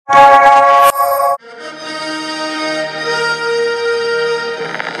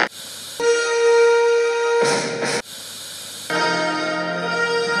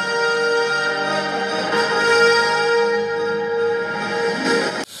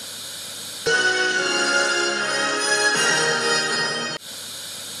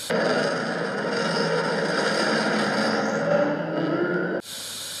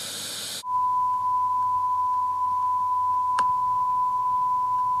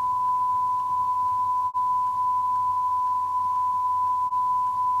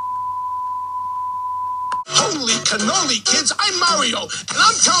Cannoli, kids, I'm Mario, and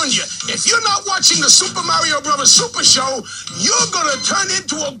I'm telling you, if you're not watching the Super Mario Brothers Super Show, you're gonna turn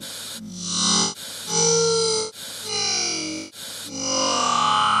into a...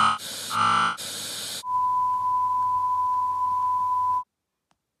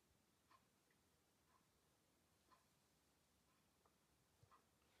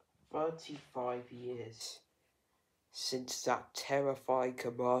 35 years since that terrifying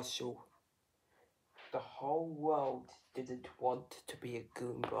commercial. The whole world didn't want to be a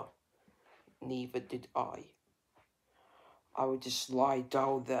Goomba. Neither did I. I would just lie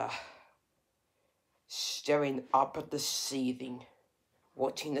down there, staring up at the ceiling,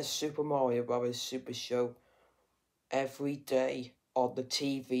 watching the Super Mario Brothers Super Show every day on the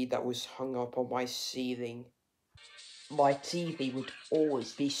TV that was hung up on my ceiling. My TV would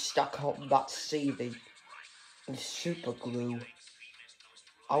always be stuck on that ceiling with super glue.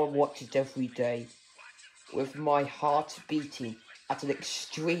 I would watch it every day, with my heart beating at an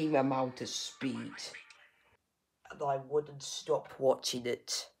extreme amount of speed. And I wouldn't stop watching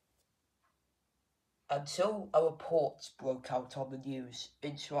it. Until a report broke out on the news,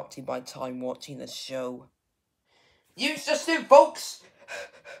 interrupting my time watching the show. News just in, folks!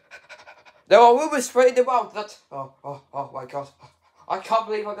 There are rumours spreading around that... Oh my god. I can't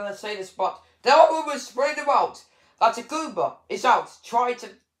believe I'm going to say this, but... There are rumours spreading around that a Goomba is out trying to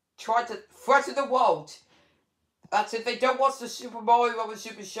threaten the world. That if they don't watch the Super Mario Brothers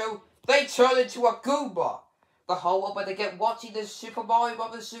Super Show, they turn into a Goomba. The whole world better get watching the Super Mario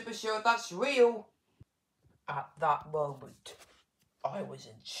Brothers Super Show if that's real. At that moment, I was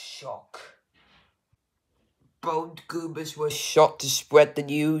in shock. Boned Goombas were shot to spread the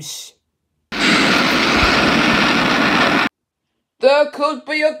news. There could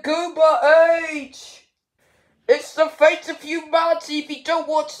be a Goomba age! It's the fate of humanity if you don't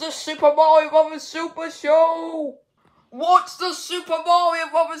watch the Super Mario Brothers Super Show! Watch the Super Mario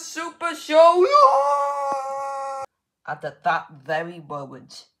Brothers Super Show! And at that very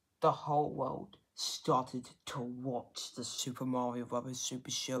moment, the whole world started to watch the Super Mario Brothers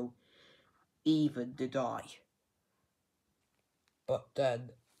Super Show. Even did I. But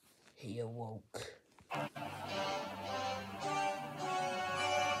then, he awoke.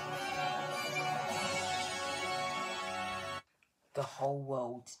 The whole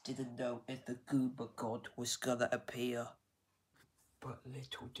world didn't know if the Goomba God was gonna appear. But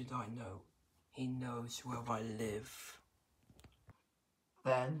little did I know, he knows where I live.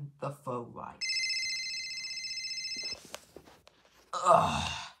 Then the phone rang.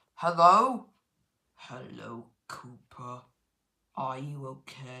 Hello? Hello, Cooper. Are you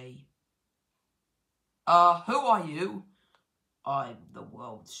okay? Who are you? I'm the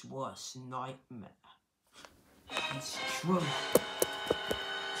world's worst nightmare. It's true.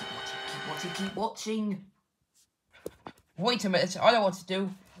 Keep watching. Wait a minute, I know what to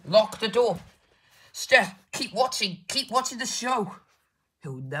do. Lock the door. Steph, keep watching the show.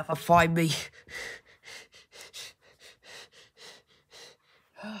 He'll never find me.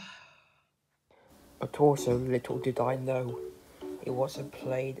 But also, little did I know, he wasn't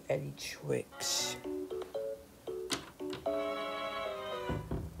playing any tricks.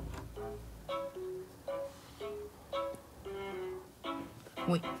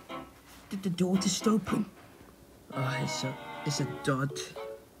 Wait, did the door just open? It's a dud.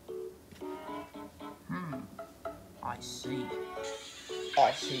 I see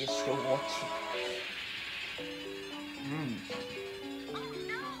you're still watching.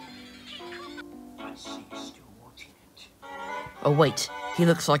 I see you're still watching it. Oh wait, he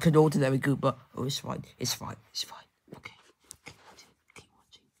looks like an ordinary Goomba. Oh, it's fine. Okay, keep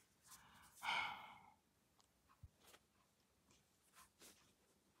watching.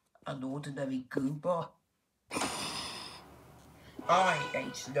 An ordinary Goomba? I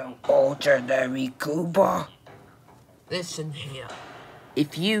ain't no ordinary Goomba. Listen here.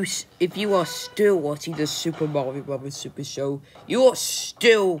 If you are still watching the Super Mario Brothers Super Show, you're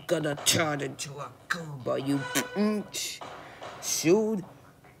still gonna turn into a Goomba, you bitch. Soon,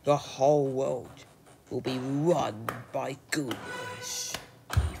 the whole world will be run by Goombas.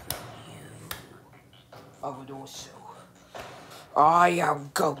 Even you. Oh, and also, I am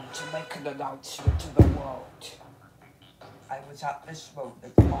going to make an announcement to the world. I was at this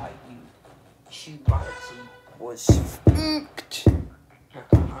moment I knew humanity was fucked.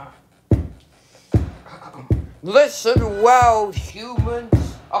 Listen well,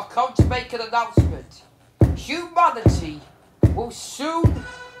 humans. I've come to make an announcement. Humanity will soon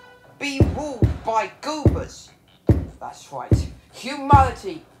be ruled by Goombas. That's right.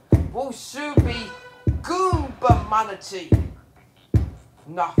 Humanity will soon be Goomba-manity.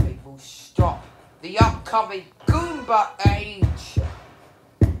 Nothing will stop the upcoming Goomba age.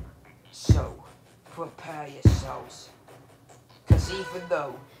 So, prepare yourselves. Because even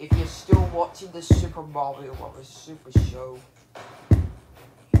though, if you're still watching the Super Mario Bros. Super Show,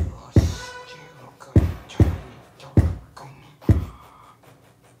 you are still going to turn into a Goomba.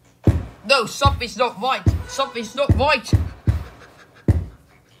 No, something's not right. Something's not right.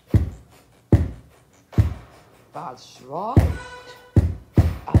 That's right.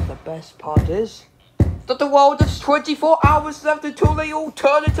 And the best part is that the world has 24 hours left until they all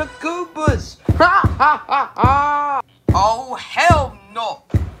turn into Goombas. Ha ha ha ha! Oh hell no!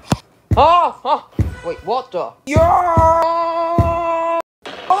 Ha ha! Wait, what the? Yeah!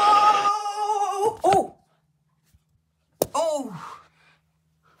 Oh! Oh! Oh!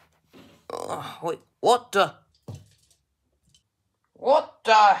 Wait, what the? What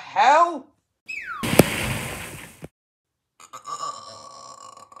the hell?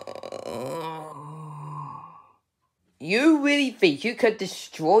 You really think you can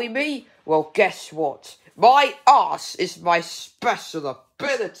destroy me? Well, guess what? My ass is my special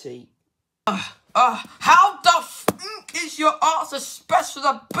ability. How the f*** is your ass a special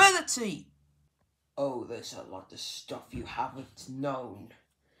ability? Oh, there's a lot of stuff you haven't known.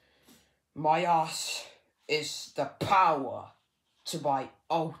 My ass is the power to my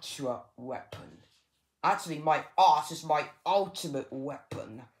ultra weapon. Actually, my ass is my ultimate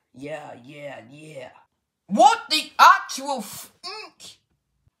weapon. Yeah. What the actual f***?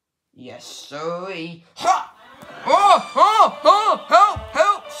 Yes, sorry. Ha! Oh,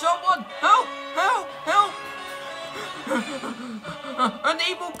 help, someone, help. An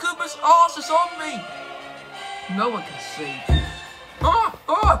evil Goomba's ass is on me. No one can see. Help!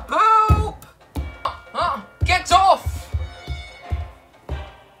 Get off!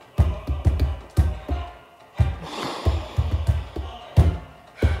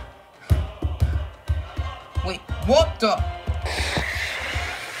 Wait, what the?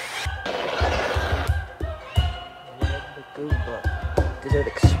 When the Goomba did an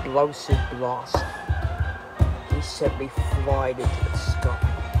explosive blast, he sent me flying into the sky.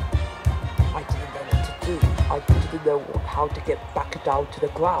 I didn't know what to do. I didn't know how to get back down to the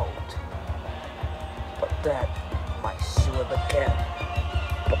ground. But then I saw him again.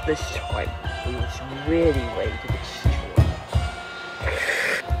 But this time, he was really ready to destroy.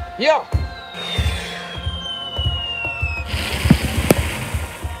 Yeah!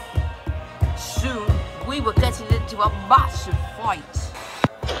 Soon, we were getting into a massive fight.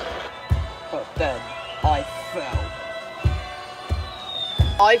 But then, I fell.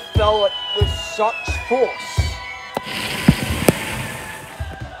 I fell with such force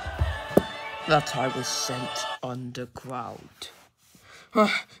that I was sent underground. I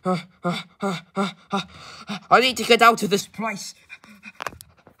need to get out of this place.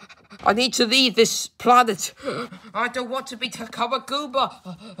 I need to leave this planet. I don't want to become a Goomba.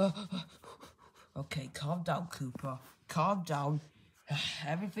 Okay, calm down, Cooper. Calm down.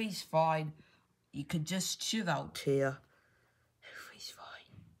 Everything's fine. You can just chill out here. Everything's fine.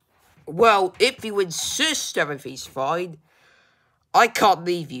 Well, if you insist everything's fine, I can't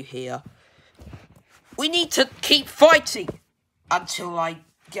leave you here. We need to keep fighting until I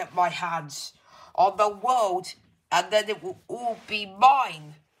get my hands on the world, and then it will all be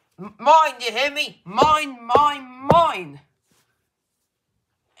mine. Mine, you hear me? Mine.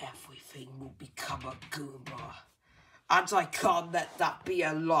 Everything will become a Goomba. And I can't let that be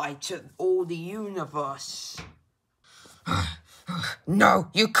a lie to all the universe. No,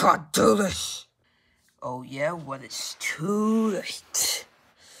 you can't do this. Oh yeah, well it's too late.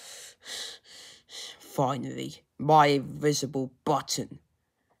 Finally, my invisible button.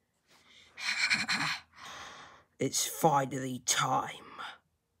 It's finally time.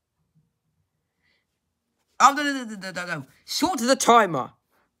 Oh, no. Short of the timer.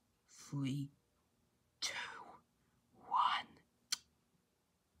 3, 2, 1.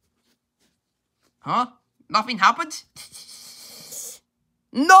 Huh? Nothing happened?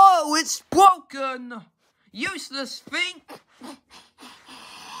 No, it's broken! Useless thing!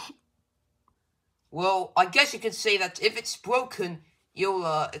 Well, I guess you could say that if it's broken, you'll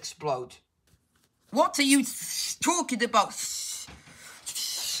explode. What are you talking about?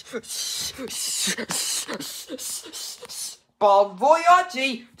 Bon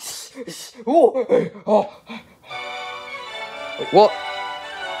voyage! Oh. What?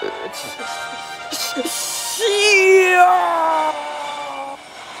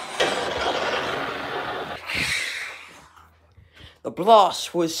 The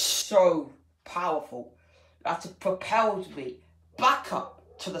blast was so powerful that it propelled me back up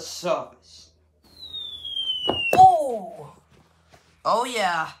to the surface. Oh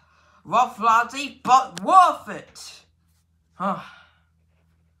yeah, Rough laddie, but worth it.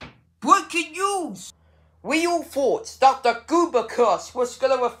 Breaking news! We all thought that the Goomba curse was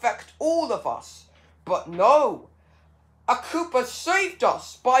going to affect all of us. But no. A Koopa saved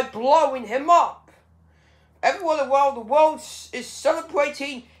us by blowing him up. Everyone around the world is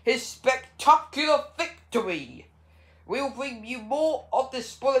celebrating his spectacular victory. We will bring you more of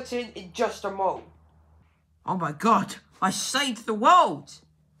this bulletin in just a moment. Oh my God, I saved the world!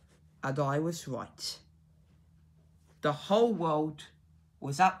 And I was right. The whole world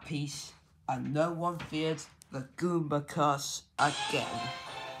was at peace and no one feared the Goomba curse again.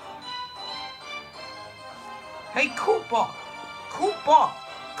 Hey Koopa! Koopa!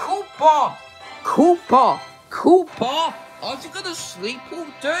 Koopa! Koopa! Koopa! Aren't you gonna sleep all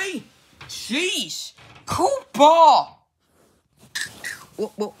day? Jeez! Koopa!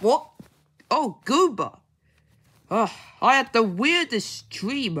 What? Oh, Goomba! I had the weirdest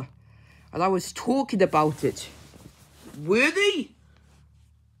dream, and I was talking about it. Really?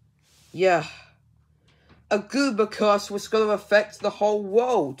 Yeah. A Goomba curse was going to affect the whole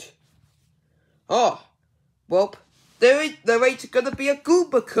world. Oh, well, there ain't going to be a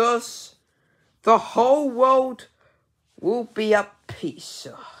Goomba curse. The whole world will be at peace.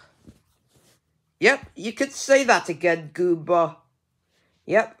 Yep, you could say that again, Goomba.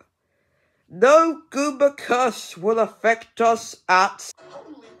 Yep. No Goomba curse will affect us at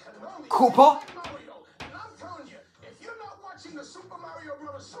Koopa. And I'm telling you, if you're not watching the Super Mario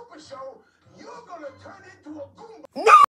Bros. Super Show, you're gonna turn into a Goomba. No!